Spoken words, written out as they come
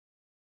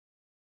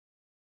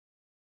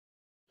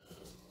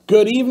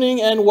Good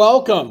evening and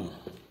welcome.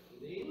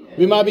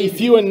 We might be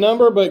few in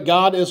number, but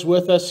God is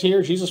with us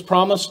here. Jesus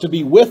promised to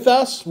be with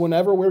us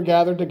whenever we're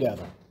gathered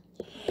together.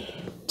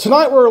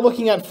 Tonight we're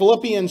looking at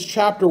Philippians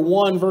chapter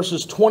 1,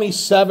 verses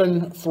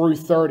 27 through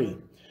 30.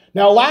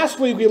 Now last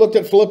week we looked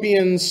at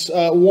Philippians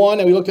 1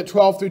 and we looked at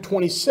 12 through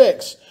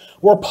 26,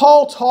 where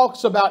Paul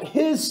talks about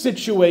his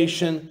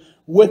situation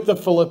with the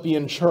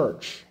Philippian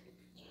church.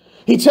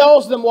 He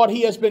tells them what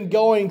he has been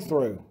going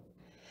through.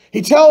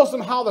 He tells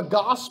them how the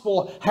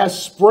gospel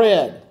has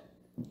spread.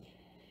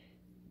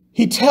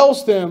 He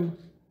tells them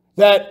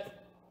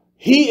that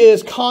he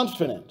is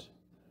confident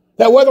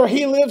that whether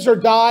he lives or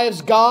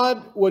dies,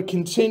 God would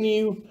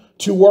continue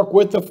to work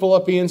with the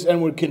Philippians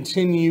and would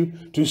continue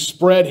to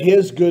spread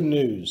his good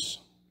news.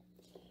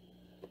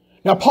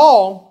 Now,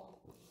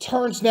 Paul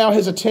turns now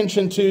his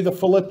attention to the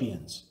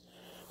Philippians,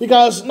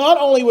 because not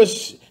only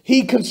was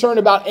he concerned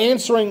about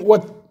answering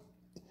what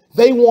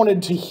they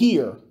wanted to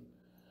hear,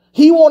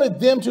 he wanted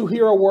them to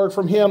hear a word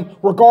from him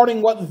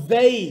regarding what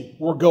they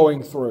were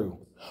going through.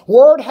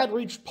 Word had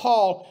reached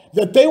Paul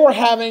that they were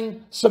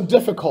having some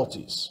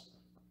difficulties.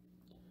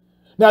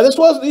 Now,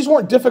 these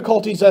weren't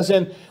difficulties as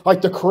in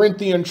like the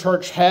Corinthian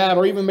church had,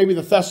 or even maybe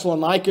the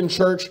Thessalonican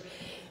church,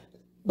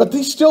 but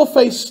they still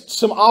faced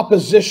some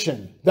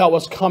opposition that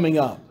was coming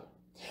up.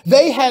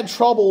 They had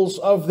troubles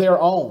of their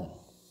own.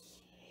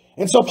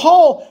 And so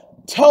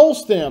Paul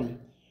tells them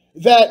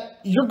that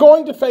you're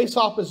going to face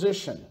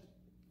opposition.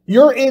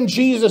 You're in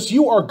Jesus,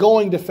 you are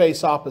going to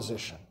face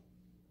opposition.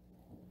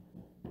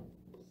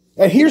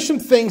 And here's some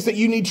things that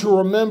you need to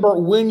remember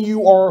when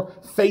you are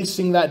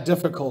facing that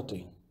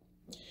difficulty.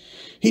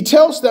 He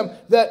tells them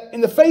that in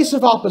the face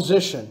of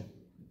opposition,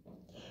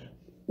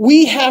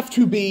 we have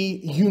to be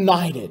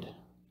united.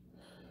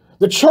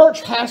 The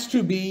church has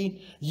to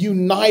be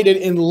united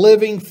in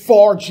living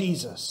for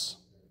Jesus.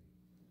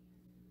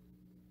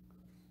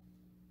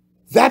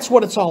 That's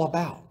what it's all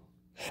about.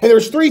 And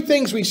there's three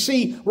things we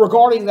see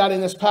regarding that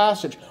in this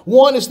passage.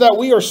 One is that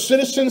we are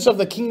citizens of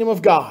the kingdom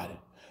of God.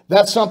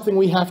 That's something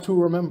we have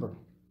to remember.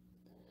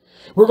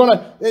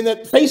 And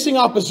that facing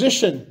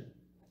opposition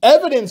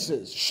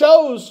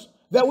shows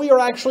that we are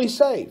actually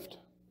saved.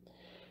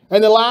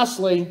 And then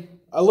lastly,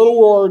 a little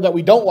word that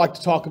we don't like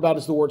to talk about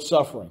is the word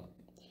suffering.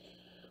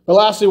 But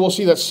lastly, we'll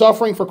see that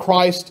suffering for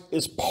Christ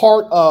is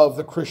part of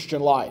the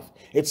Christian life.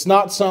 It's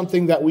not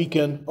something that we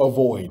can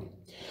avoid.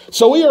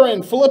 So we are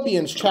in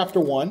Philippians chapter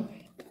 1.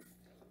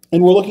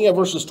 And we're looking at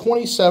verses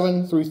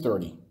 27 through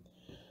 30.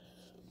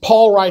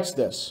 Paul writes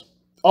this: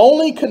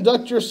 "Only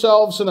conduct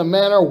yourselves in a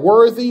manner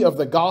worthy of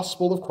the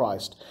gospel of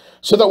Christ,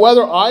 so that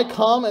whether I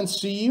come and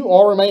see you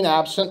or remain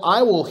absent,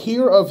 I will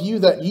hear of you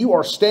that you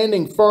are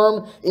standing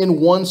firm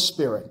in one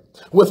spirit,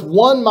 with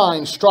one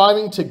mind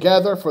striving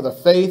together for the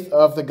faith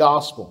of the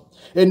gospel,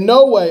 in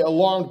no way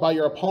alarmed by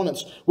your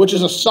opponents, which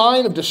is a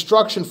sign of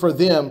destruction for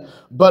them,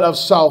 but of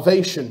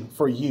salvation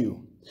for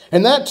you.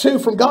 And that too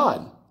from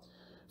God.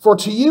 For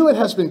to you it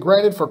has been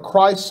granted for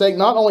Christ's sake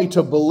not only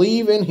to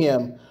believe in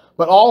him,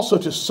 but also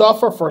to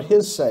suffer for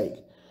his sake,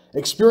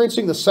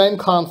 experiencing the same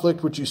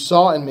conflict which you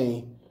saw in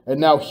me, and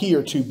now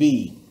hear to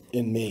be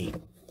in me."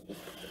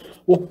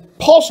 Well,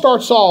 Paul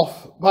starts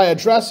off by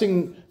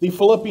addressing the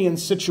Philippian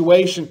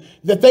situation,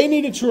 that they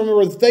needed to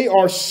remember that they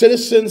are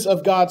citizens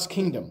of God's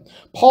kingdom.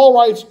 Paul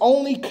writes,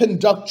 "Only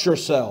conduct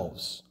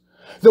yourselves."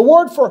 The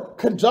word for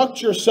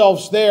conduct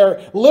yourselves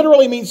there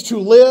literally means to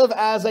live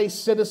as a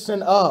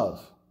citizen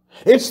of.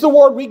 It's the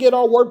word we get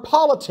our word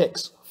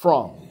politics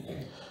from.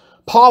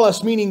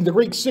 Polis meaning the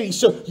Greek city.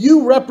 So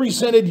you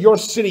represented your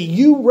city.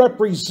 You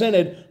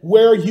represented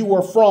where you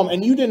were from.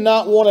 And you did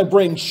not want to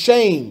bring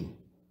shame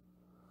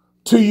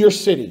to your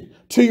city,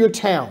 to your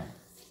town.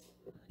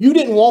 You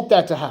didn't want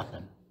that to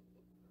happen.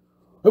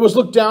 It was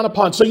looked down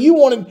upon. So you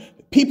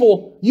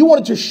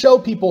wanted to show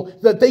people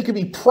that they could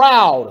be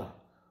proud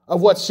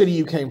of what city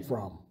you came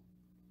from.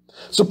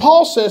 So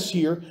Paul says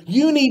here,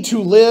 you need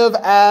to live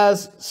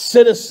as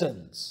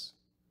citizens.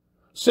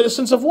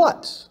 Citizens of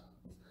what?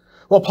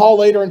 Well, Paul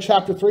later in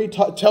chapter 3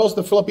 tells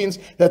the Philippians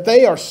that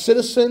they are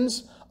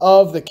citizens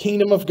of the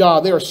kingdom of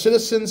God. They are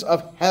citizens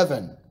of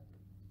heaven.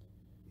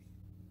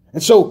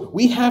 And so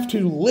we have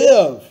to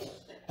live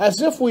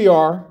as if we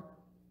are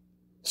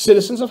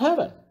citizens of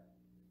heaven.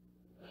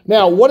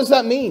 Now, what does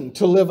that mean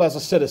to live as a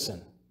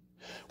citizen?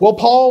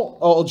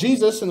 Well,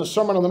 Jesus in the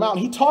Sermon on the Mount,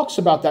 he talks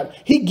about that.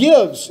 He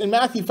gives in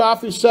Matthew 5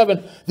 through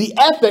 7 the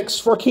ethics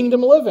for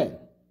kingdom living.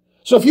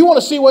 So if you want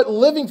to see what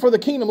living for the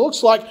kingdom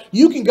looks like,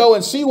 you can go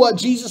and see what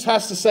Jesus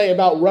has to say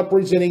about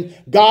representing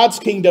God's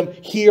kingdom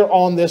here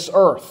on this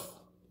earth.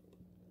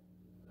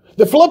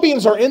 The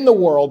Philippians are in the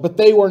world, but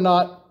they were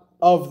not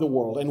of the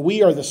world, and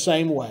we are the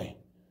same way.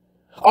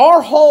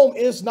 Our home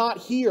is not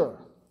here.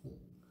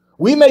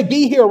 We may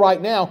be here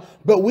right now,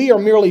 but we are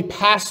merely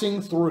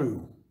passing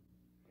through.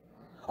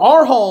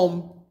 Our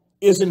home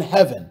is in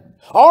heaven.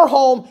 Our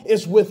home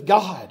is with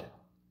God.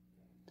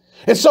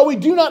 And so we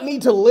do not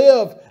need to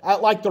live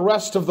like the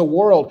rest of the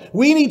world.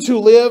 We need to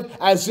live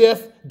as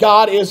if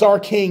God is our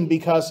King,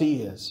 because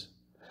He is.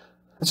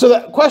 So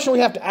the question we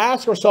have to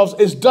ask ourselves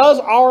is, does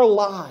our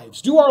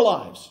lives,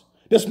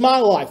 does my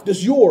life,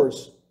 does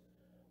yours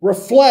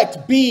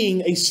reflect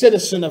being a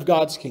citizen of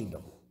God's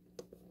kingdom?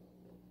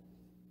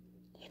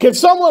 Can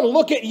someone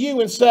look at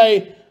you and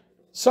say,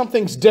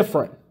 something's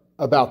different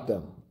about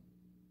them?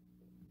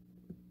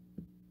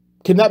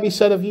 Can that be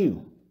said of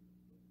you?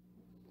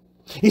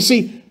 You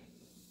see,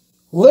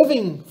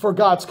 living for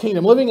God's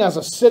kingdom, living as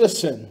a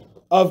citizen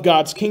of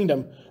God's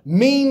kingdom,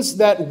 means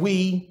that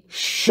we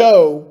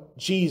show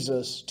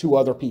Jesus to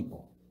other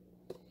people.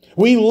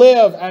 We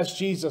live as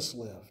Jesus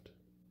lived.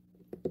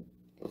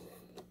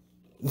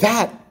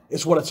 That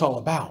is what it's all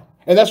about.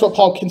 And that's what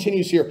Paul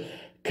continues here.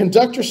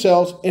 Conduct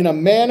yourselves in a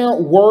manner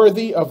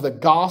worthy of the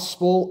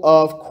gospel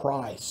of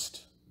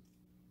Christ.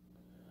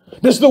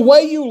 Does the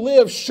way you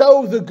live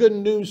show the good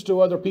news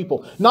to other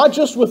people? Not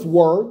just with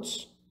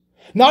words,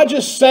 not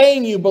just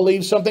saying you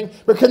believe something,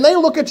 but can they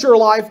look at your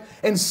life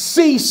and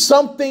see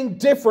something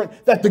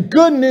different, that the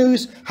good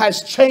news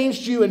has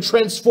changed you and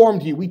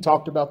transformed you? We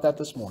talked about that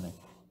this morning.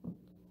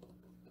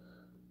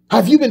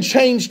 Have you been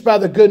changed by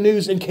the good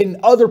news, and can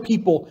other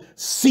people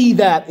see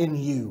that in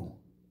you?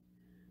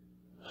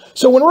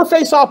 So when we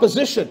face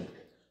opposition,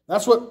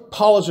 that's what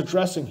Paul is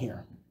addressing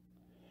here.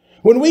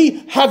 When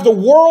we have the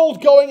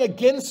world going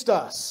against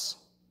us,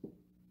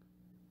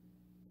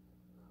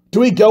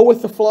 do we go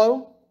with the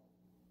flow?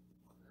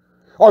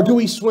 Or do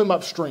we swim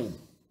upstream?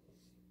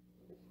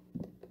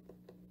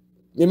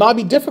 It might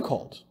be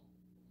difficult.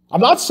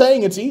 I'm not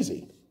saying it's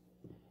easy.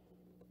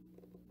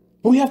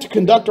 But we have to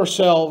conduct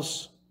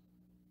ourselves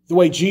the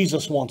way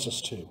Jesus wants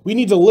us to. We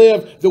need to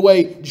live the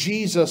way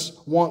Jesus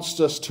wants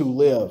us to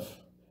live.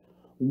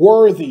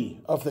 Worthy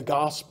of the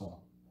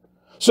gospel.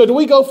 So do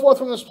we go forth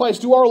from this place?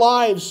 Do our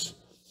lives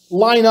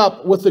line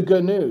up with the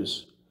good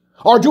news?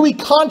 Or do we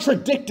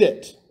contradict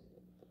it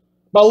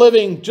by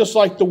living just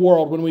like the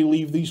world when we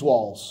leave these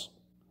walls?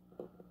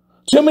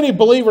 Too many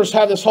believers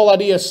have this whole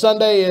idea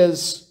Sunday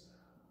is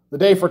the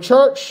day for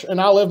church,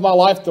 and I live my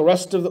life the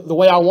rest of the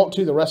way I want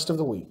to the rest of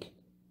the week.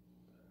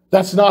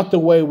 That's not the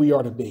way we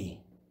are to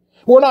be.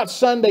 We're not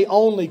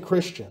Sunday-only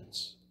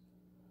Christians.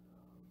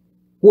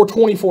 We're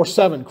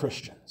 24/7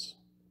 Christians.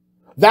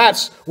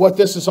 That's what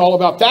this is all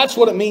about. That's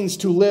what it means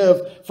to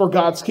live for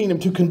God's kingdom,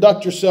 to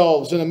conduct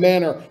yourselves in a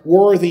manner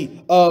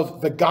worthy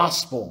of the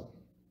gospel.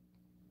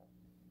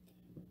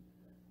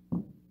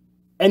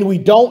 And we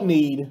don't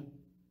need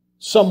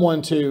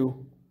someone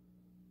to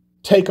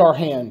take our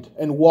hand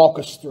and walk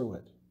us through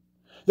it.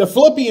 The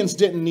Philippians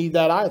didn't need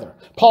that either.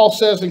 Paul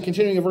says, in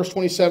continuing in verse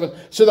 27,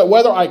 so that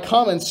whether I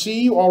come and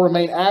see you or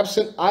remain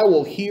absent, I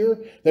will hear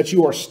that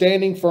you are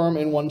standing firm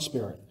in one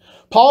spirit.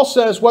 Paul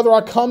says, whether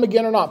I come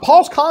again or not.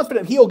 Paul's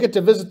confident he'll get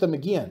to visit them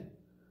again.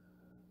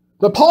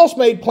 But Paul's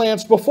made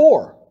plans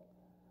before.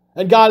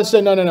 And God has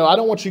said, no, I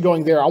don't want you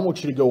going there. I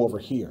want you to go over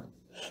here.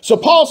 So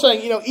Paul's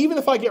saying, even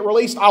if I get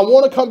released, I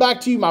want to come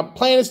back to you. My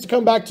plan is to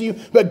come back to you.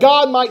 But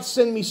God might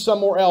send me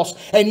somewhere else.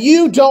 And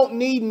you don't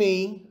need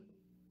me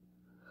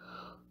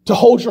to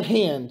hold your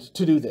hand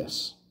to do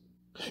this.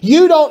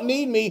 You don't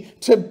need me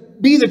to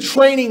be the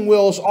training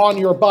wheels on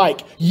your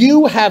bike.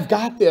 You have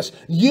got this.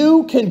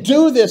 You can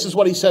do this, is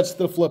what he says to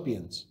the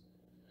Philippians.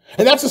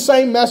 And that's the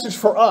same message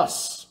for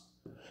us.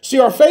 See,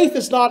 our faith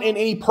is not in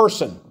any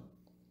person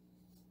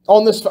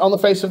on the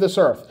face of this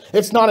earth.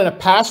 It's not in a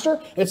pastor.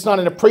 It's not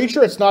in a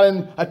preacher. It's not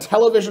in a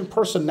television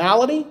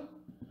personality.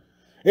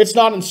 It's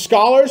not in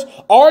scholars.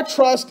 Our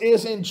trust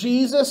is in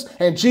Jesus,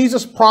 and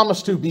Jesus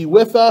promised to be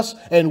with us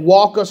and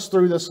walk us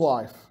through this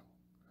life,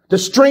 to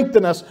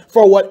strengthen us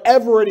for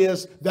whatever it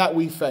is that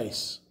we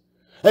face,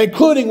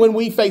 including when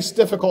we face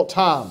difficult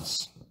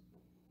times.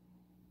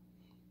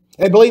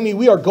 And believe me,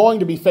 we are going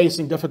to be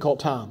facing difficult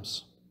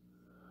times.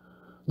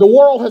 The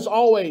world has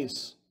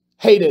always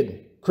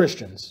hated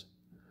Christians.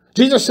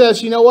 Jesus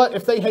says, you know what?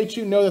 If they hate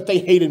you, know that they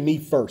hated me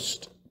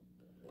first.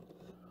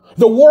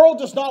 The world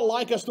does not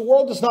like us. The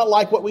world does not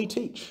like what we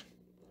teach.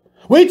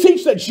 We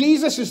teach that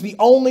Jesus is the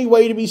only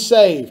way to be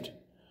saved.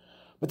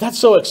 But that's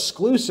so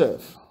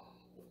exclusive.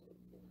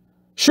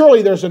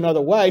 Surely there's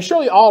another way.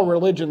 Surely all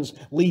religions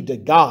lead to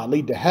God,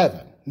 lead to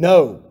heaven.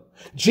 No.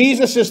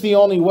 Jesus is the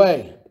only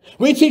way.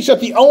 We teach that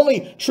the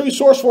only true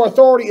source for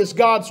authority is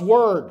God's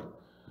Word.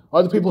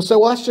 Other people say,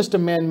 well, that's just a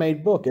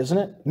man-made book, isn't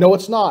it? No,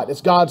 it's not.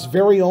 It's God's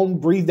very own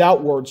breathed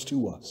out words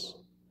to us.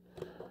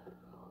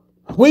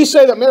 We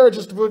say that marriage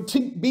is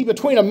to be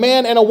between a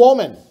man and a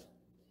woman.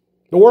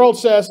 The world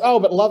says, oh,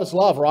 but love is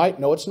love, right?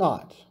 No, it's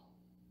not.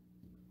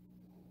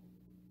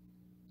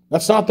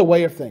 That's not the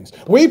way of things.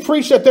 We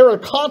preach that there are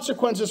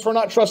consequences for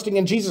not trusting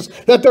in Jesus,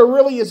 that there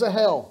really is a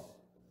hell.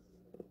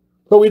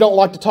 But we don't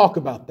like to talk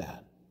about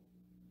that.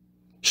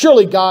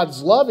 Surely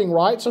God's loving,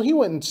 right? So He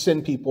wouldn't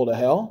send people to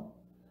hell.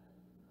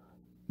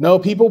 No,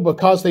 people,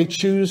 because they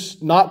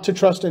choose not to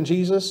trust in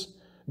Jesus,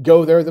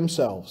 go there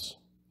themselves.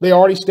 They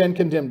already stand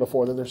condemned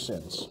before their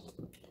sins.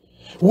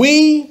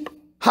 We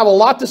have a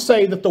lot to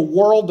say that the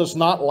world does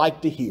not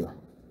like to hear.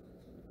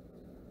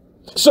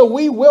 So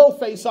we will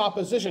face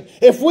opposition.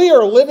 If we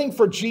are living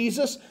for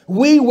Jesus,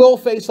 we will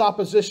face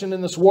opposition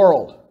in this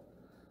world.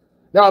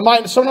 Now,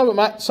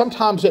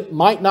 sometimes it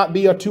might not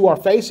be to our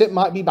face. It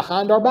might be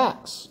behind our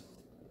backs.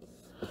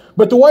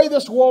 But the way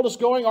this world is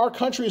going, our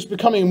country is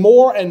becoming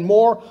more and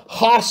more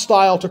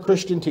hostile to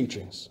Christian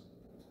teachings.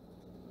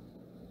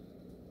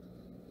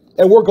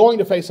 And we're going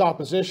to face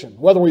opposition,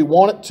 whether we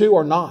want it to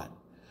or not.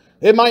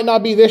 It might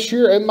not be this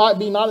year. It might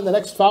be not in the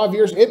next 5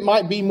 years. It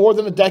might be more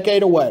than a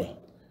decade away.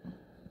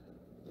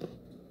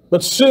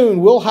 But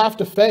soon we'll have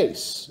to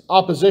face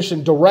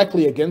opposition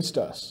directly against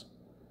us,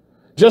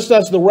 just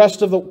as the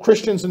rest of the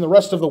Christians in the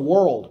rest of the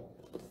world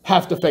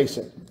have to face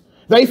it.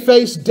 They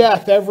face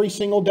death every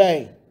single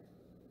day.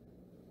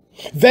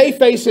 They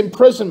face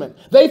imprisonment.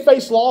 They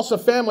face loss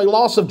of family,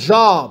 loss of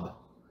job.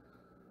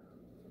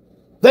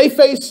 They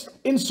face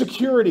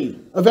insecurity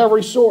of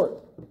every sort.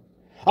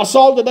 I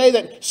saw today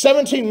that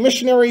 17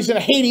 missionaries in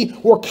Haiti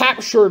were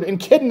captured and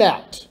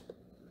kidnapped.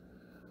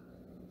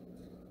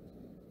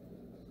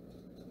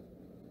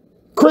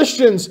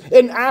 Christians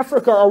in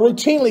Africa are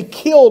routinely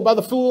killed by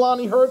the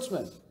Fulani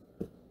herdsmen.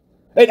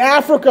 In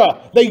Afghanistan,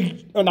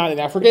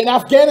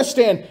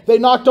 they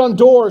knocked on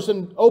doors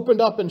and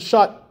opened up and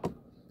shut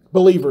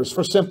believers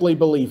for simply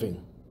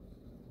believing.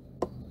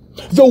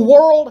 The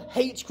world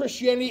hates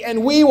Christianity,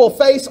 and we will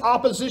face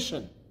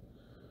opposition.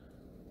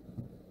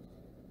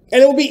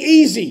 And it will be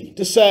easy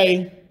to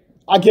say,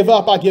 I give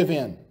up, I give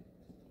in.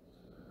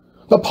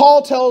 But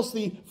Paul tells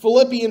the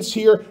Philippians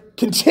here,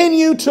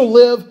 continue to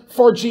live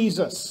for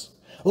Jesus.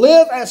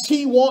 Live as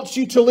He wants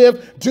you to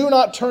live. Do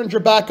not turn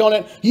your back on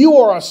it. You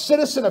are a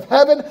citizen of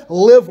heaven.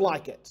 Live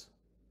like it.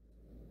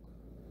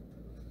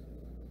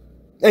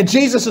 And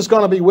Jesus is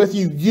going to be with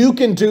you. You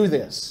can do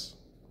this.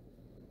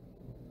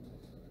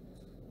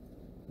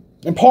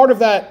 And part of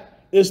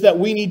that is that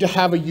we need to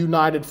have a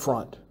united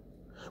front.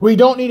 We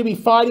don't need to be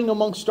fighting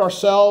amongst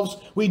ourselves.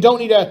 We don't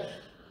need to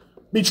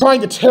be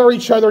trying to tear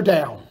each other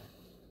down.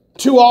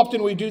 Too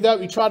often we do that.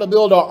 We try to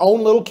build our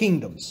own little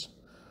kingdoms.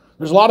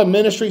 There's a lot of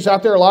ministries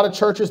out there, a lot of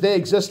churches, they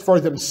exist for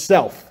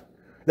themselves.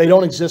 They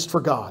don't exist for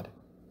God.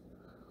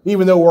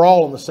 Even though we're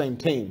all on the same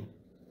team,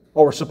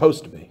 or we're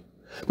supposed to be.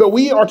 But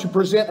we are to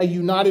present a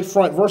united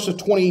front. Verse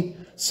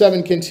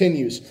 27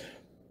 continues.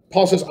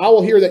 Paul says, I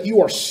will hear that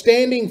you are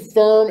standing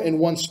firm in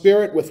one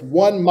spirit, with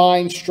one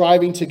mind,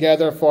 striving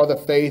together for the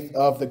faith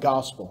of the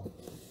gospel.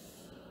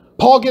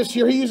 Paul gives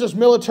here, he uses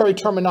military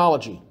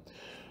terminology.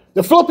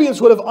 The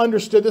Philippians would have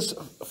understood this.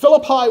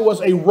 Philippi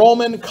was a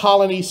Roman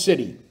colony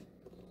city.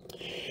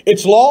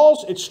 Its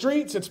laws, its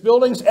streets, its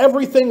buildings,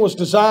 everything was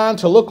designed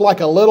to look like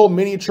a little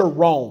miniature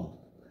Rome.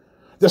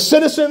 The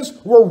citizens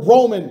were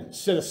Roman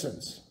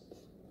citizens.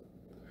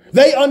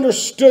 They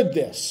understood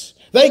this.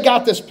 They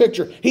got this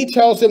picture. He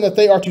tells them that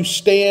they are to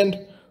stand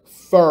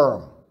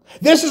firm.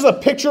 This is a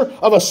picture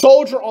of a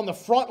soldier on the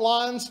front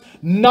lines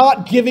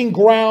not giving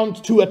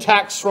ground to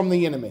attacks from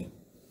the enemy.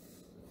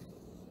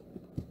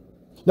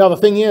 Now the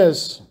thing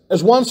is,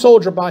 as one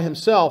soldier by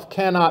himself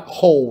cannot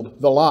hold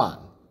the line.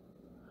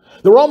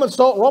 The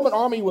Roman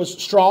army was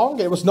strong.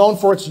 It was known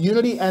for its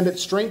unity and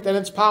its strength and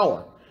its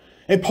power.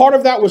 And part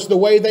of that was the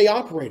way they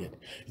operated.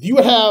 You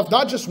would have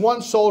not just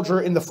one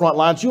soldier in the front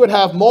lines. You would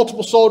have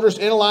multiple soldiers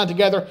in a line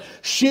together,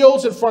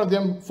 shields in front of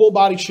them, full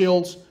body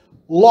shields,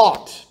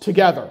 locked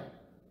together,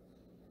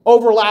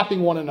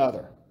 overlapping one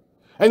another.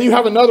 And you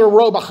have another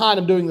row behind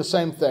them doing the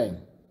same thing.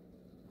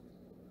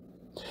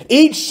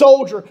 Each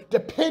soldier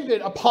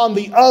depended upon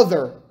the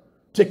other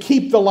to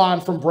keep the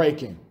line from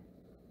breaking.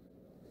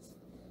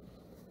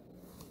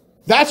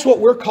 That's what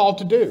we're called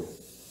to do.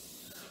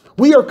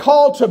 We are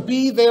called to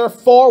be there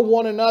for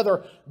one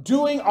another,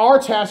 doing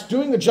our tasks,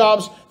 doing the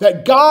jobs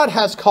that God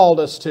has called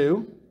us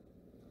to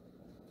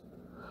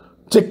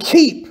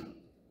keep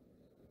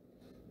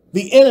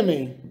the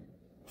enemy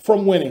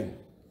from winning.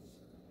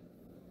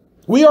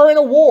 We are in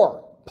a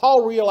war.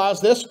 Paul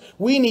realized this.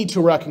 We need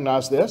to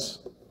recognize this.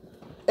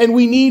 And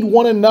we need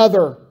one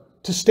another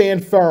to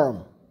stand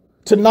firm,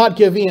 to not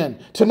give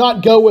in, to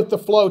not go with the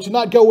flow, to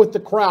not go with the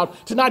crowd,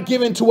 to not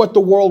give in to what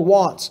the world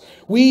wants.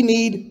 We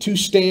need to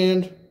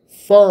stand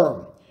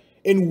firm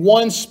in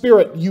one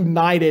spirit,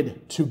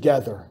 united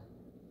together.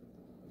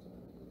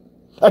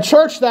 A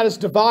church that is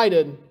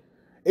divided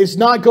is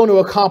not going to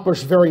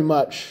accomplish very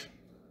much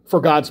for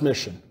God's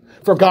mission,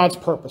 for God's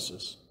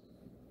purposes.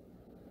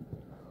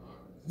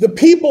 The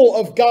people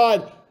of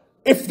God,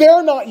 if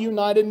they're not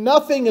united,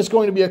 nothing is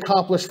going to be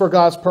accomplished for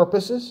God's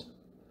purposes.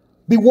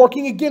 Be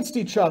working against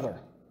each other.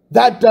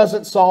 That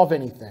doesn't solve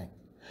anything.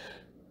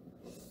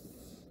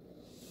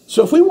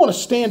 So if we want to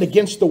stand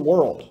against the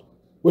world,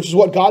 which is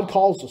what God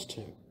calls us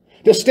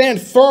to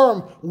stand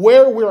firm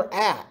where we're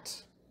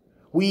at,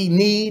 we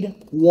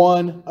need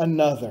one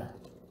another.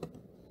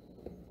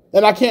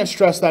 And I can't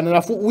stress that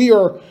enough. We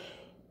are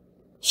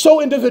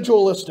so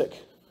individualistic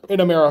in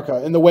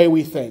America in the way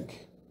we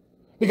think,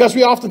 because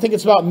we often think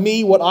it's about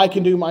me, what I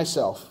can do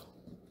myself.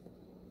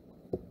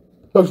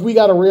 But we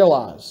got to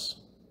realize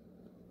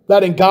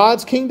that in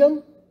God's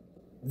kingdom,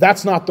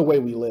 that's not the way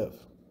we live.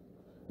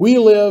 We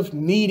live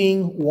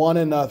needing one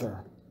another,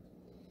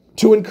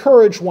 to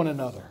encourage one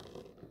another,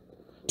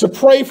 to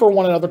pray for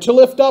one another, to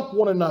lift up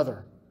one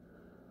another,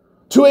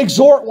 to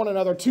exhort one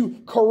another,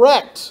 to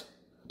correct,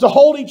 to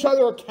hold each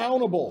other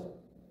accountable.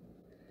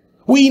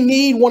 We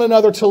need one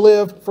another to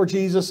live for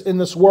Jesus in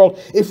this world.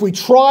 If we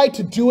try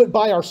to do it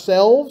by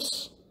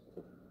ourselves,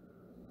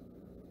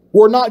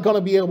 we're not going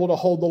to be able to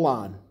hold the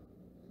line.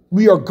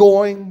 We are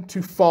going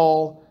to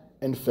fall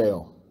and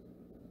fail.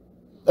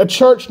 A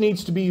church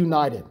needs to be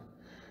united,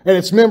 and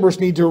its members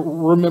need to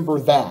remember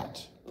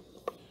that.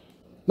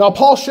 Now,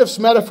 Paul shifts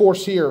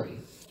metaphors here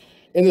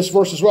in this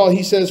verse as well.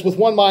 He says, with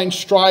one mind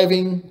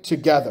striving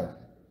together.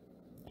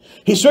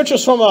 He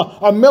switches from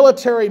a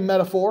military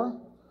metaphor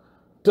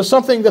to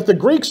something that the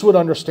Greeks would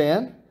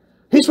understand.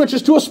 He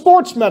switches to a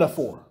sports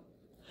metaphor.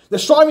 The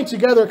striving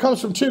together comes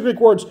from two Greek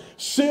words,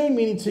 soon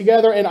meaning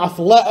together and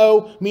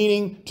athleo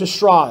meaning to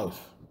strive.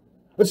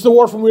 It's the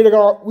word from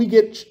we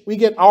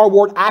get our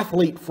word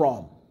athlete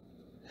from.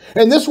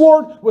 And this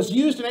word was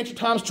used in ancient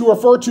times to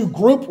refer to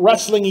group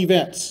wrestling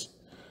events,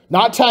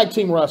 not tag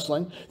team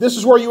wrestling. This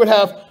is where you would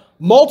have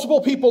multiple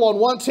people on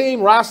one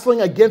team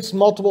wrestling against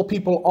multiple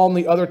people on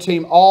the other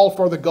team, all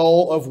for the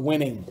goal of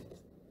winning.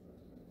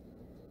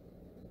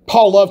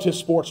 Paul loved his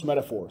sports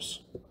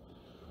metaphors.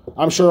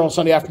 I'm sure on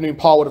Sunday afternoon,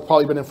 Paul would have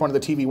probably been in front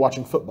of the TV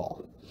watching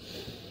football.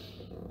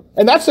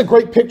 And that's a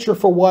great picture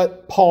for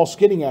what Paul's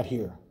getting at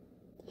here.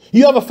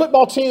 You have a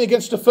football team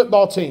against a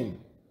football team.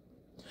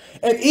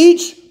 And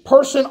each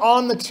person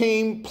on the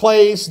team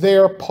plays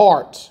their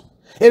part.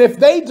 And if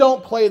they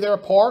don't play their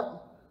part,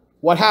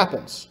 what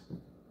happens?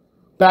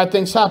 Bad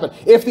things happen.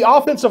 If the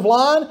offensive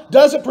line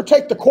doesn't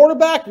protect the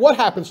quarterback, what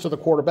happens to the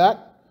quarterback?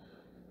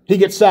 He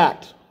gets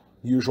sacked,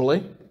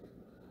 usually.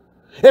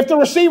 If the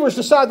receivers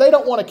decide they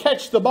don't want to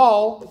catch the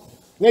ball,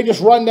 they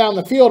just run down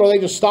the field or they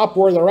just stop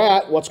where they're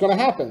at, what's going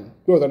to happen?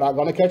 Well, they're not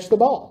going to catch the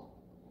ball.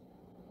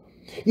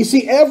 You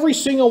see, every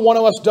single one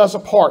of us does a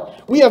part.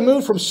 We have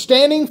moved from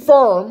standing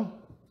firm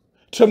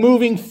to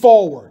moving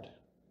forward,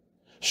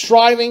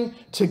 striving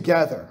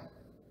together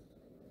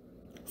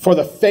for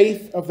the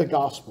faith of the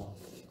gospel,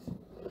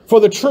 for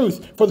the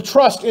truth, for the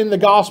trust in the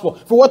gospel,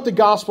 for what the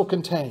gospel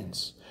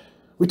contains.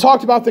 We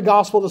talked about the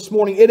gospel this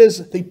morning. It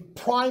is the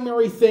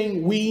primary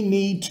thing we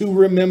need to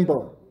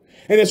remember.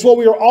 And it's what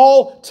we are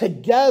all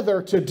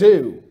together to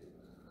do.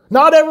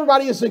 Not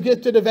everybody is a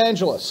gifted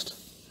evangelist.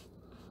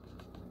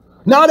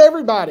 Not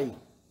everybody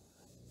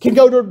can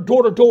go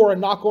door to door and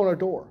knock on a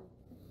door.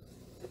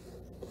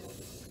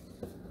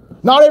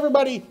 Not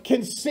everybody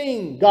can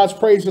sing God's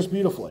praises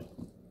beautifully.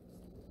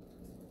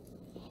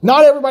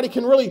 Not everybody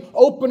can really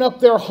open up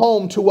their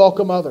home to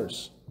welcome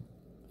others.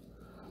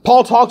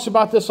 Paul talks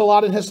about this a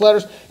lot in his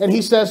letters, and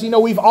he says,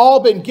 we've all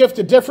been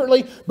gifted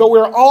differently, but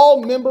we're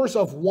all members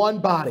of one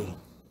body.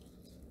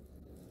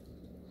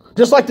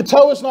 Just like the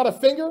toe is not a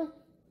finger,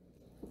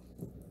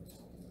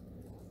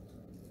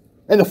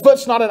 and the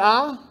foot's not an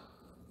eye,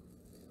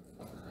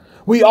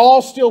 we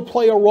all still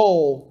play a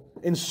role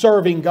in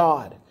serving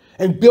God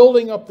and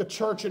building up the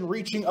church and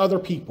reaching other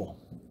people.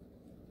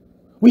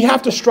 We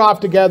have to strive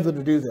together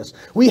to do this.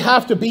 We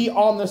have to be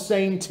on the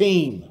same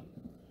team.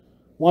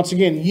 Once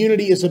again,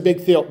 unity is a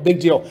big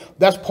deal.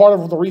 That's part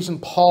of the reason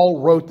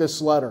Paul wrote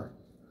this letter.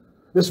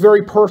 This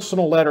very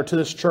personal letter to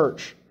this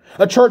church.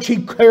 A church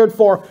he cared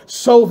for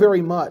so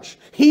very much.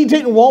 He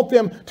didn't want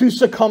them to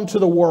succumb to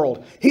the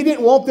world. He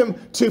didn't want them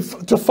to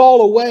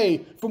fall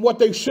away from what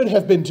they should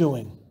have been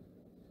doing.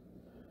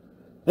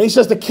 And he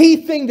says the key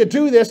thing to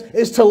do this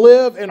is to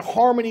live in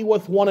harmony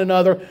with one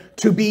another,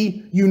 to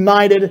be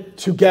united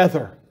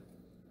together.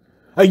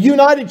 A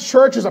united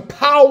church is a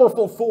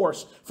powerful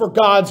force for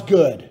God's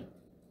good,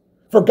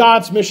 for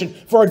God's mission,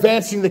 for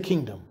advancing the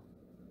kingdom.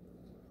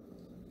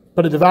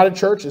 But a divided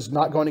church is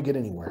not going to get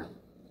anywhere.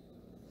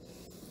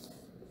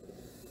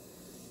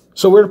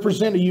 So we're to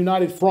present a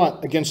united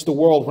front against the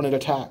world when it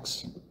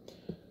attacks.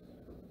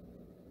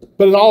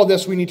 But in all of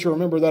this, we need to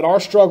remember that our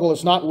struggle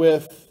is not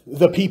with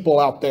the people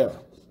out there.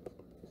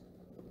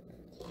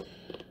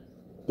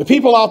 The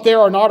people out there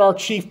are not our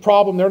chief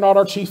problem. They're not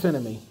our chief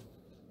enemy.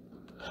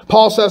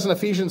 Paul says in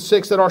Ephesians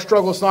 6 that our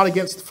struggle is not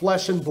against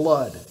flesh and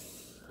blood,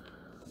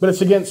 but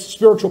it's against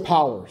spiritual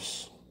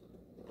powers.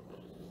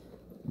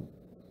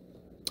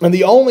 And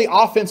the only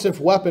offensive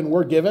weapon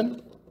we're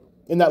given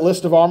in that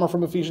list of armor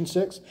from Ephesians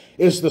 6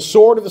 is the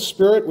sword of the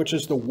Spirit, which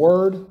is the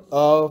Word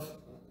of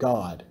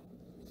God.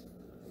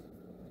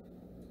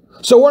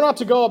 So we're not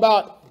to go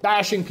about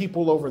bashing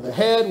people over the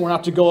head. We're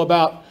not to go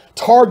about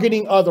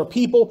targeting other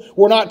people.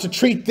 We're not to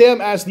treat them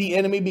as the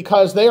enemy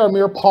because they are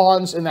mere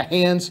pawns in the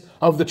hands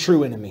of the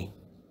true enemy.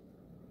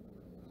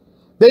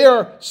 They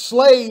are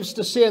slaves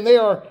to sin. They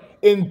are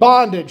in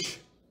bondage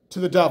to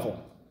the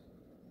devil.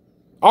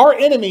 Our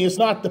enemy is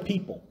not the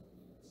people.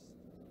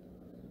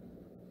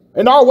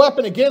 And our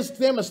weapon against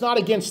them is not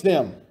against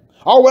them.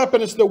 Our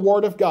weapon is the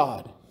Word of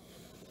God.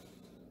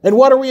 And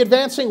what are we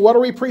advancing? What are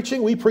we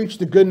preaching? We preach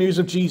the good news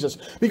of Jesus.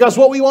 Because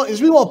what we want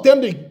is we want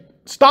them to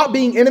stop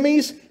being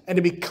enemies and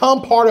to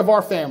become part of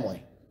our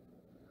family.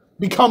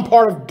 Become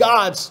part of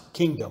God's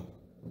kingdom.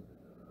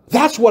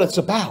 That's what it's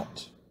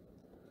about.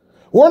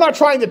 We're not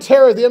trying to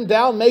tear them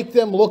down, make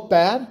them look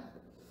bad.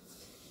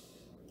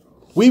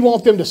 We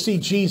want them to see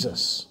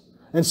Jesus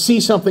and see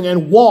something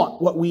and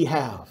want what we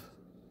have.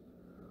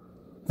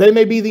 They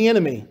may be the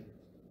enemy,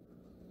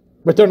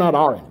 but they're not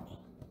our enemy.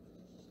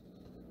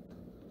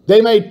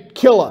 They may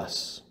kill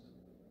us,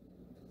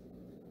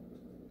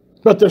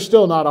 but they're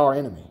still not our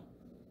enemy.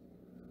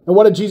 And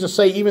what did Jesus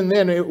say even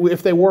then,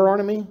 if they were our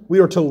enemy? We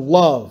are to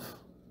love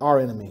our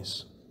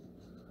enemies.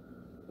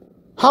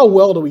 How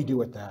well do we do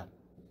with that?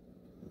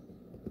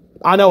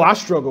 I know I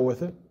struggle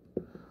with it.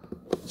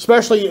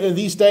 Especially in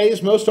these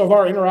days, most of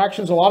our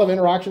interactions, a lot of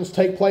interactions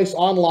take place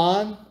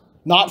online,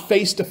 not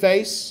face to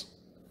face.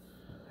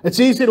 It's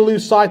easy to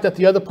lose sight that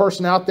the other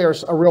person out there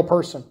is a real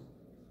person.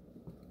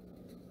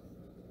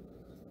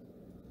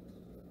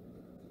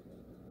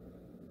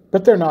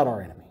 But they're not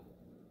our enemy.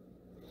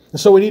 And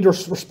so we need to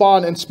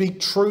respond and speak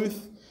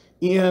truth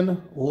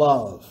in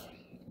love.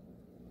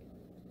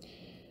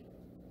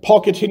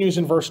 Paul continues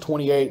in verse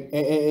 28,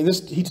 and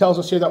he tells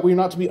us here that we are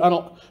not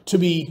to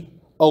be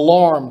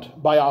alarmed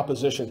by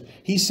opposition.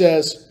 He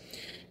says,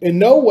 in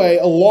no way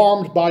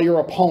alarmed by your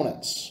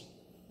opponents.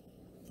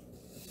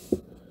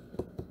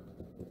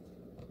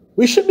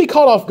 We shouldn't be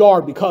caught off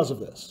guard because of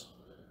this.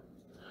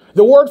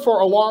 The word for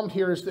alarmed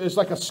here is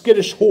like a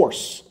skittish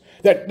horse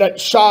that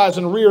shies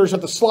and rears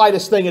at the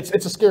slightest thing. It's a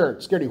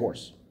scaredy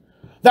horse.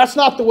 That's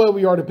not the way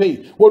we are to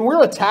be. When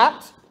we're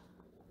attacked,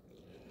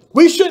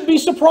 we shouldn't be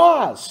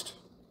surprised.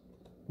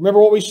 Remember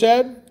what we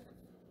said?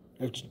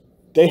 If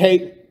they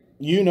hate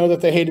you, know that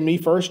they hated me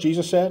first,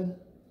 Jesus said.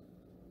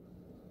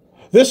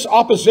 This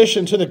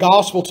opposition to the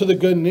gospel, to the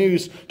good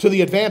news, to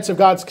the advance of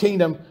God's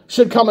kingdom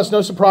should come as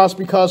no surprise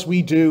because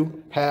we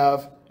do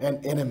have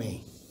an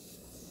enemy.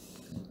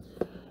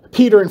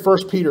 Peter in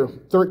 1 Peter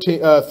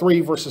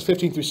 3 verses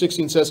 15 through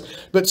 16 says,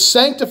 but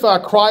sanctify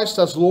Christ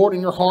as Lord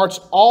in your hearts,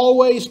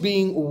 always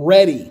being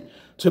ready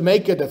to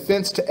make a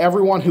defense to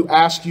everyone who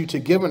asks you to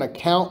give an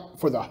account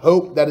for the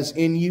hope that is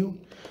in you,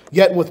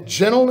 yet with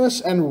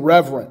gentleness and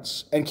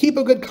reverence, and keep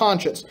a good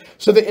conscience,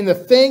 so that in the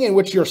thing in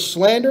which you're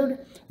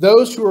slandered,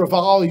 those who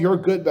revile your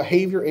good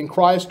behavior in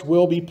Christ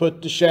will be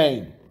put to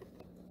shame.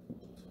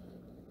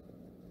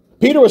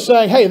 Peter was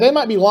saying, hey, they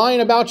might be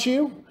lying about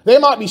you. They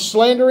might be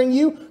slandering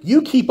you.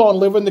 You keep on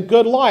living the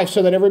good life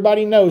so that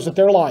everybody knows that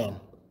they're lying.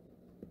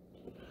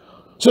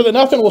 So that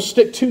nothing will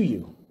stick to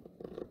you.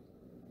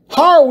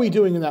 How are we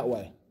doing in that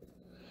way?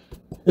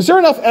 Is there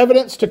enough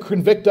evidence to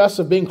convict us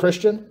of being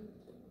Christian?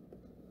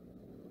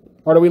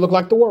 Or do we look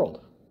like the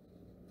world?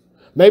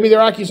 Maybe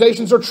their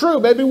accusations are true.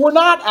 Maybe we're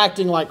not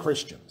acting like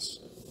Christians.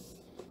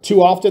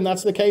 Too often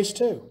that's the case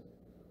too.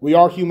 We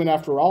are human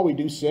after all. We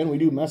do sin. We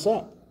do mess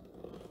up.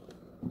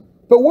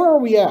 But where are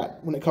we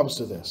at when it comes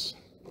to this?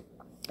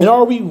 And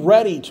are we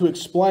ready to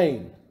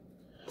explain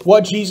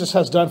what Jesus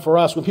has done for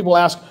us? When people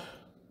ask,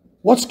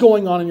 what's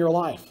going on in your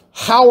life?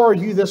 How are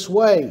you this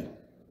way?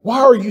 Why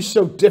are you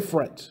so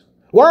different?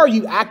 Why are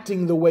you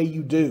acting the way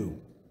you do?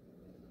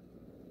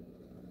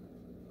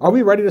 Are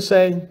we ready to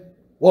say,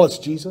 well, it's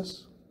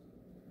Jesus?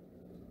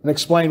 And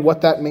explain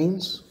what that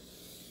means?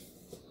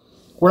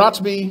 We're not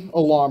to be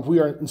alarmed. We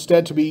are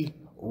instead to be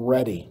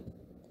ready.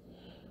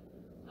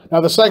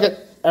 Now, the second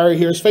area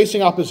here is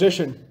facing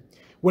opposition.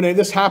 When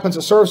this happens,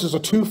 it serves as a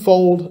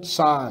twofold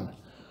sign.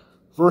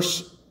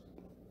 Verse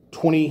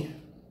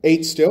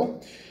 28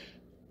 still.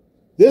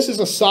 This is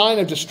a sign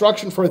of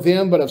destruction for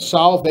them, but of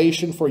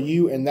salvation for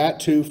you, and that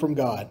too from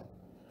God.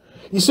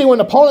 You see, when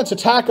opponents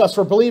attack us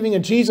for believing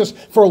in Jesus,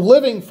 for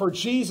living for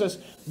Jesus,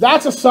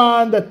 that's a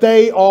sign that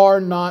they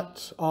are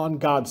not on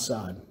God's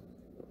side.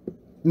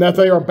 And that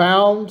they are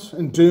bound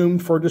and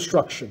doomed for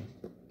destruction.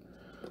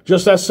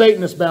 Just as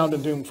Satan is bound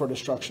and doomed for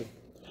destruction.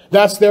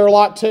 That's their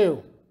lot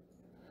too.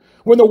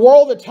 When the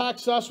world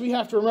attacks us, we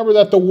have to remember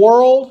that the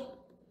world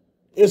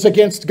is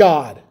against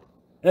God.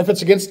 And if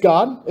it's against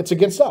God, it's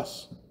against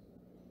us.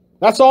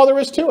 That's all there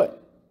is to it.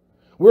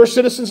 We're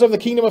citizens of the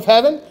kingdom of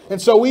heaven, and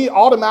so we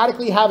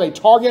automatically have a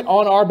target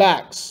on our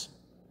backs.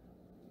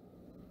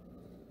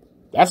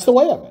 That's the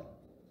way of it.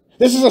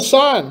 This is a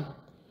sign,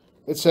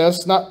 it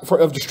says, not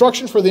of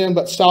destruction for them,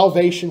 but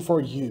salvation for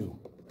you.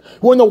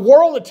 When the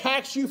world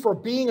attacks you for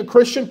being a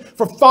Christian,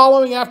 for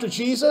following after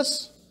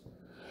Jesus,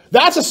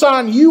 that's a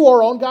sign you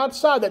are on God's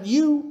side,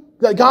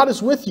 that God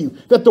is with you,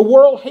 that the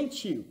world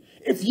hates you.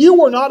 If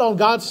you were not on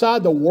God's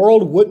side, the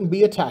world wouldn't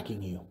be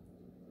attacking you.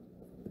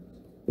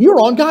 You're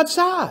on God's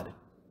side.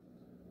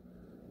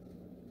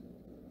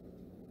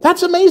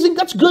 That's amazing.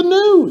 That's good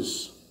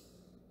news.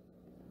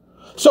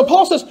 So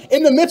Paul says,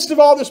 in the midst of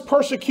all this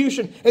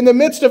persecution, in the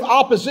midst of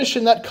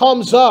opposition that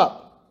comes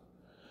up,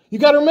 you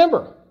got to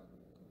remember,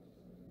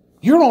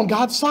 you're on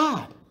God's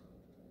side.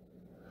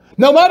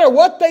 No matter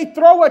what they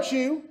throw at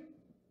you,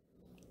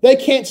 they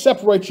can't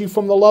separate you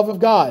from the love of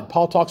God.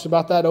 Paul talks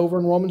about that over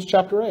in Romans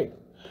chapter 8.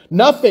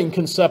 Nothing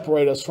can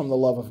separate us from the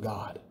love of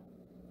God.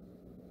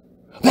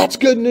 That's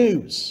good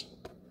news.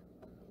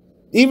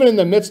 Even in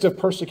the midst of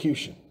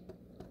persecution,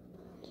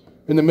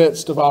 in the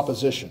midst of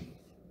opposition.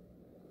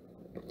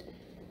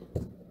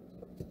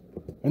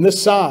 And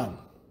this sign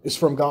is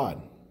from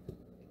God.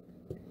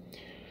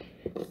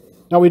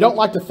 Now, we don't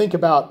like to think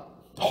about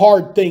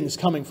hard things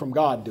coming from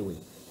God, do we?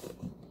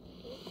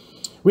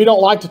 We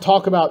don't like to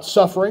talk about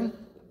suffering,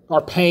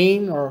 our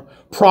pain, our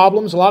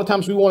problems. A lot of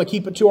times we want to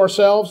keep it to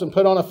ourselves and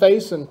put on a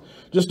face and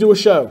just do a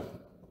show.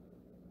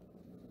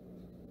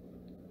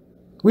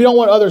 We don't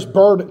want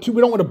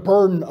to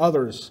burden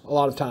others a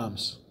lot of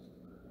times.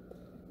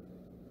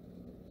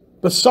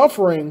 But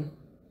suffering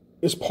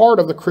is part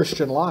of the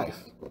Christian life.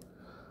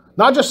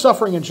 Not just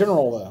suffering in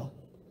general, though.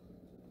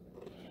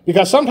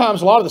 Because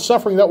sometimes a lot of the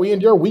suffering that we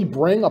endure, we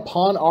bring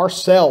upon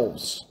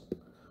ourselves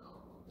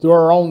through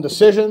our own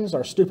decisions,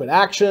 our stupid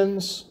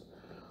actions.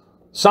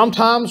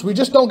 Sometimes we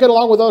just don't get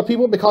along with other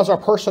people because our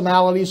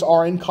personalities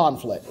are in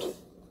conflict.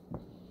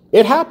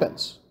 It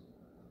happens.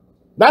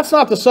 That's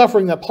not the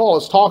suffering that Paul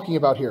is talking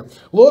about here.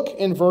 Look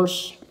in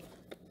verse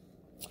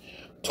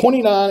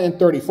 29 and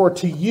 30. For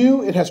to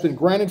you it has been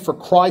granted for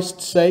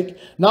Christ's sake,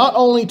 not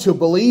only to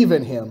believe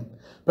in him,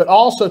 but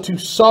also to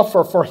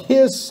suffer for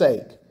his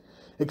sake,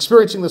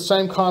 experiencing the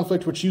same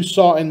conflict which you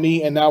saw in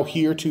me and now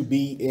hear to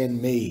be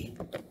in me.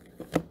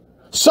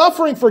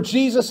 Suffering for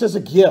Jesus is a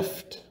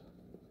gift.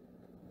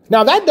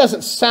 Now that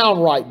doesn't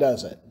sound right,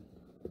 does it?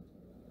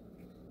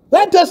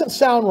 That doesn't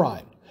sound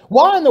right.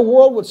 Why in the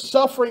world would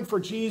suffering for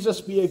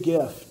Jesus be a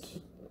gift?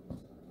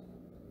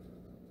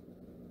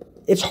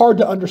 It's hard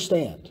to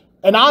understand.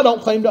 And I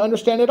don't claim to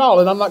understand it all,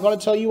 and I'm not going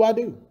to tell you I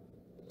do.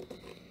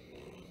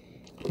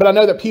 But I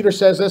know that Peter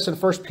says this in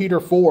 1 Peter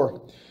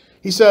 4.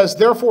 He says,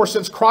 therefore,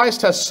 since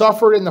Christ has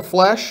suffered in the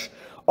flesh,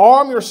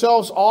 arm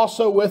yourselves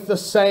also with the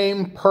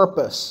same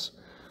purpose.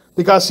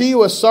 Because he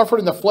who has suffered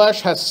in the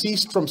flesh has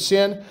ceased from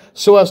sin,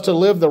 so as to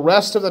live the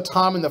rest of the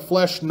time in the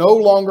flesh, no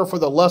longer for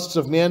the lusts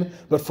of men,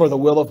 but for the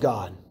will of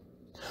God.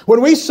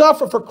 When we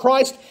suffer for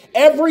Christ,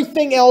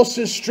 everything else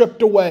is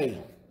stripped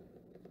away.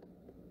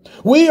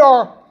 We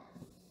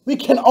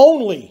can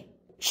only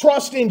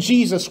trust in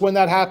Jesus when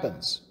that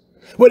happens.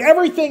 When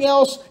everything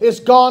else is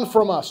gone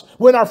from us.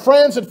 When our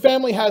friends and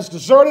family has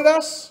deserted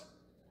us.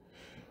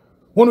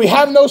 When we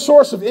have no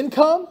source of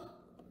income.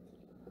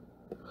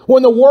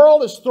 When the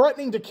world is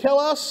threatening to kill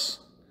us.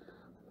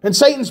 And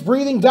Satan's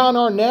breathing down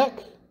our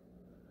neck.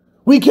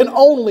 We can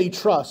only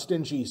trust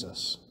in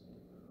Jesus.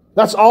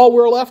 That's all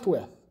we're left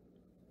with.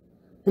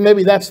 And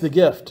maybe that's the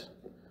gift.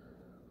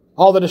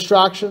 All the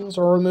distractions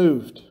are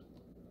removed.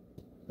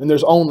 And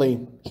there's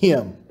only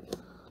him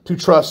to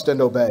trust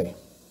and obey.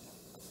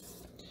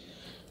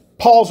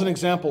 Paul's an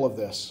example of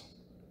this.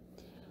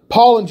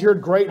 Paul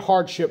endured great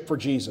hardship for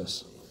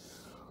Jesus.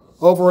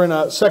 Over in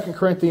 2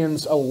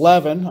 Corinthians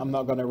 11, I'm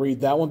not going to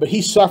read that one, but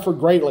he suffered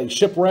greatly.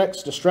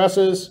 Shipwrecks,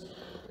 distresses,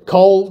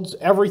 colds,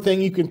 everything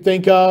you can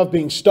think of,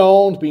 being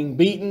stoned, being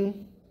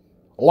beaten,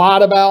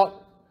 lied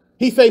about.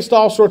 He faced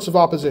all sorts of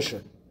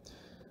opposition.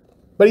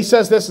 But he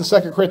says this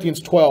in 2 Corinthians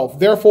 12,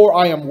 therefore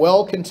I am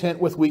well content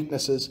with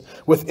weaknesses,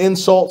 with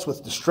insults,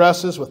 with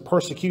distresses, with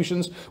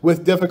persecutions,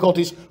 with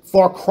difficulties,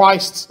 for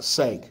Christ's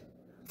sake.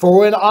 For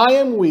when I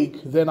am weak,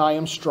 then I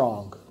am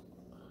strong.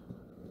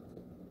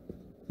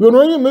 When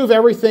we remove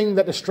everything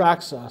that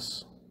distracts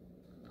us,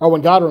 or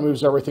when God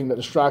removes everything that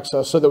distracts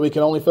us so that we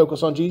can only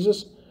focus on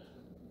Jesus,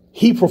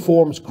 he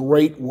performs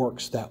great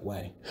works that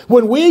way.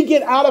 When we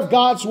get out of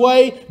God's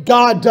way,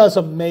 God does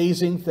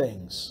amazing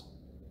things.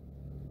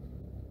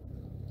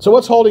 So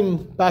what's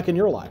holding back in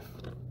your life?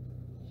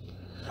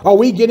 Are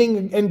we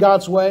getting in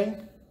God's way?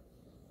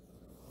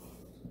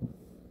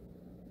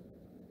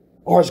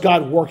 Or is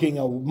God working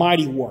a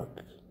mighty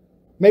work?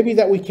 Maybe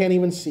that we can't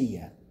even see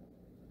yet.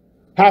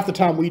 Half the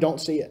time we don't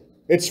see it.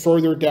 It's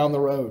further down the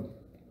road.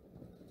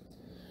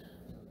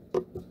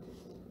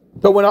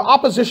 But when our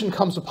opposition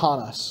comes upon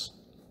us,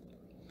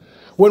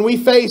 when we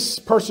face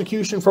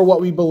persecution for what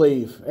we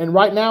believe, and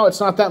right now it's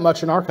not that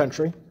much in our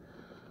country,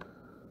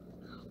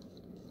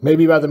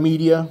 maybe by the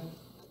media,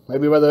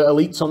 maybe by the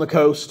elites on the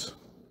coast,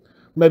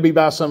 maybe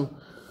by some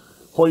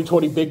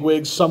hoity-toity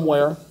bigwigs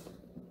somewhere.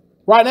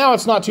 Right now,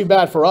 it's not too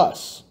bad for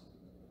us.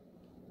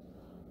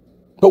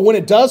 But when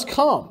it does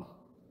come,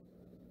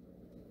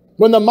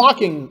 when the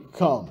mocking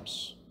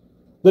comes,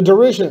 the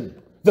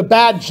derision, the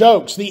bad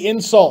jokes, the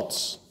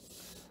insults,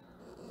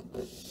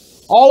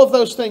 all of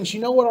those things, you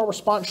know what our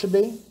response should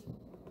be?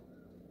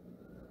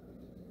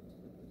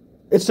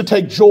 It's to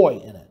take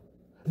joy in it.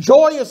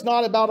 Joy is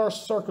not about our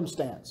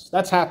circumstance.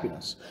 That's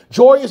happiness.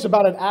 Joy is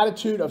about an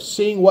attitude of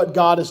seeing what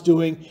God is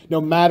doing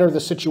no matter the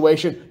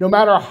situation, no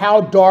matter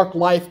how dark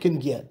life can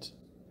get.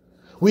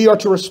 We are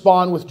to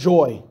respond with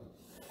joy.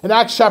 In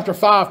Acts chapter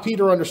 5,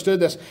 Peter understood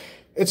this.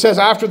 It says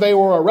after they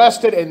were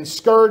arrested and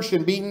scourged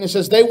and beaten, it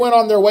says they went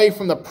on their way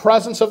from the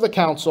presence of the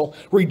council,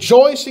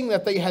 rejoicing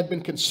that they had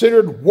been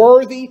considered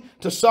worthy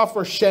to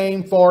suffer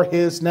shame for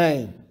his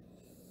name.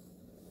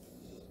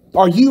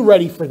 Are you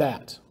ready for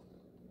that?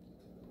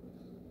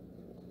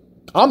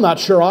 I'm not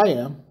sure I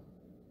am,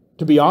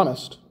 to be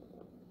honest.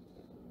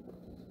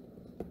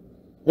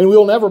 And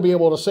we'll never be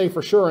able to say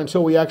for sure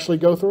until we actually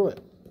go through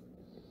it.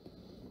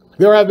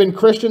 There have been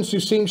Christians who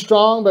seem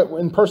strong, but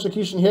when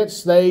persecution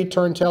hits, they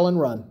turn tail and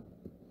run.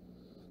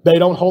 They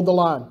don't hold the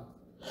line.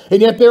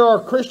 And yet there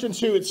are Christians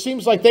who it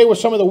seems like they were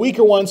some of the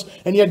weaker ones,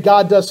 and yet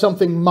God does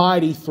something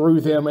mighty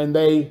through them, and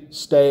they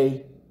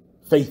stay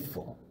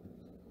faithful.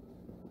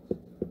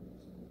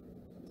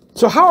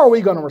 So how are we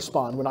going to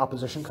respond when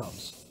opposition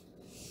comes?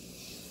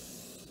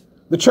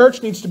 The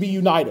church needs to be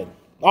united,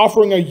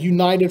 offering a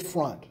united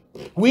front.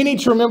 We need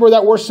to remember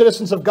that we're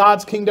citizens of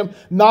God's kingdom,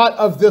 not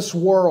of this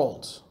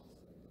world.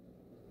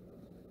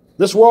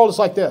 This world is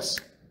like this,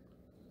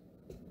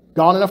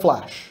 gone in a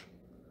flash.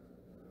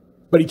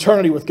 But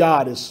eternity with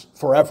God is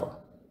forever.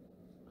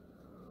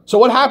 So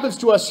what happens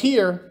to us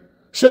here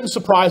shouldn't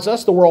surprise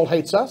us. The world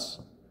hates us.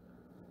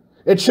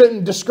 It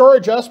shouldn't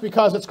discourage us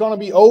because it's going to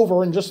be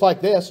over and just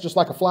like this, just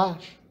like a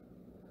flash.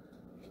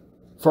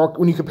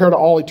 When you compare to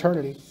all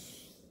eternity.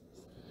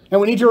 And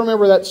we need to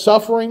remember that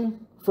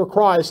suffering for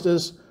Christ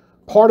is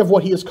part of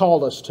what He has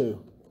called us to.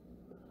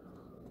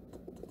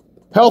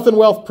 Health and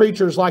wealth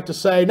preachers like to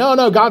say,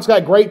 no, God's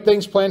got great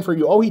things planned for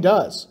you. Oh, He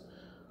does.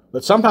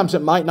 But sometimes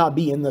it might not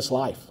be in this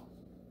life.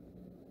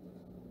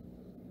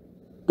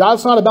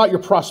 God's not about your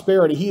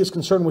prosperity. He is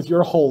concerned with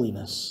your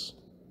holiness.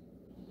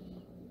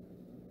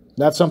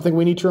 That's something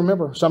we need to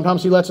remember.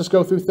 Sometimes He lets us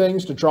go through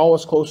things to draw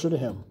us closer to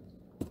Him.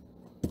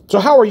 So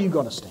how are you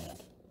going to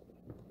stand?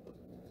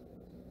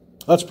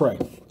 Let's pray.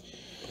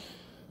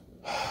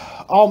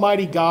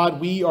 Almighty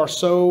God, we are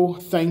so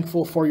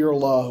thankful for your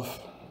love,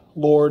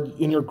 Lord,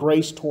 in your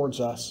grace towards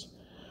us.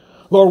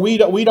 Lord,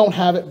 we don't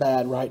have it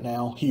bad right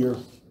now here.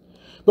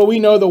 But we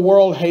know the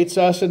world hates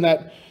us and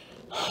that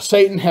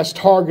Satan has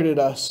targeted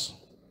us.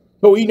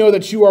 But we know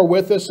that you are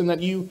with us and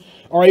that you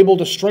are able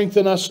to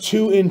strengthen us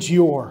to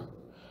endure.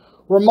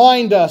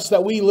 Remind us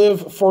that we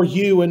live for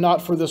you and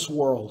not for this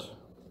world.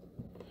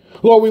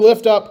 Lord, we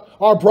lift up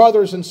our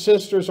brothers and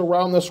sisters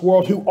around this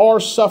world who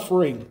are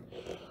suffering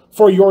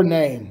for your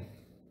name.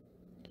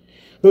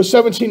 Those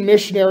 17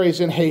 missionaries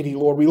in Haiti,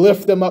 Lord, we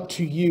lift them up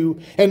to you.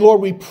 And Lord,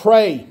 we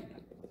pray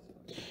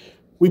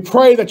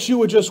that you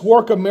would just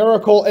work a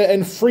miracle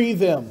and free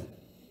them,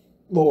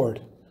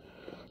 Lord.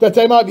 That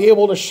they might be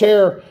able to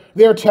share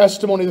their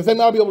testimony, that they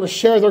might be able to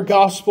share their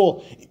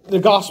gospel, the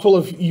gospel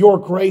of your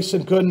grace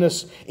and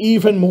goodness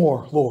even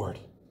more, Lord.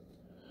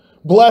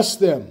 Bless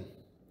them.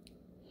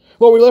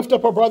 Lord, we lift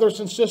up our brothers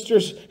and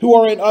sisters who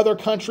are in other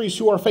countries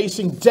who are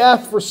facing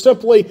death for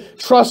simply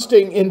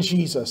trusting in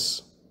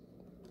Jesus.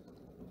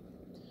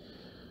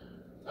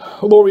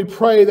 Lord, we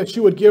pray that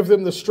you would give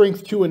them the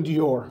strength to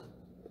endure.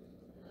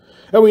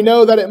 And we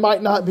know that it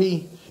might not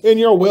be in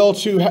your will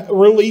to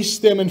release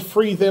them and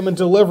free them and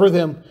deliver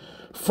them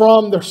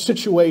from their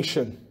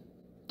situation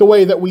the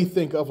way that we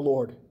think of,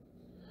 Lord.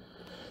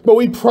 But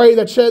we pray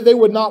that they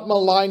would not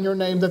malign your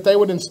name, that they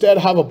would instead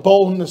have a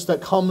boldness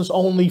that comes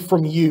only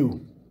from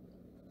you.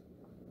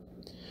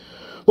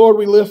 Lord,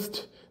 we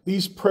lift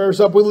these prayers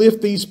up. We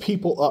lift these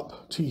people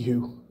up to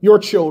you, your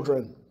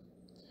children.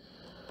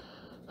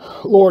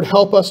 Lord,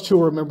 help us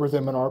to remember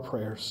them in our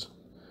prayers.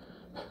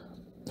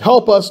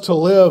 Help us to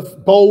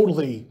live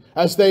boldly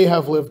as they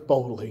have lived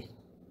boldly.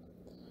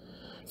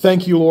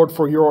 Thank you, Lord,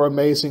 for your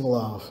amazing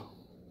love.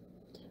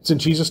 It's in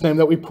Jesus' name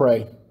that we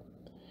pray.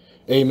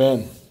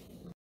 Amen.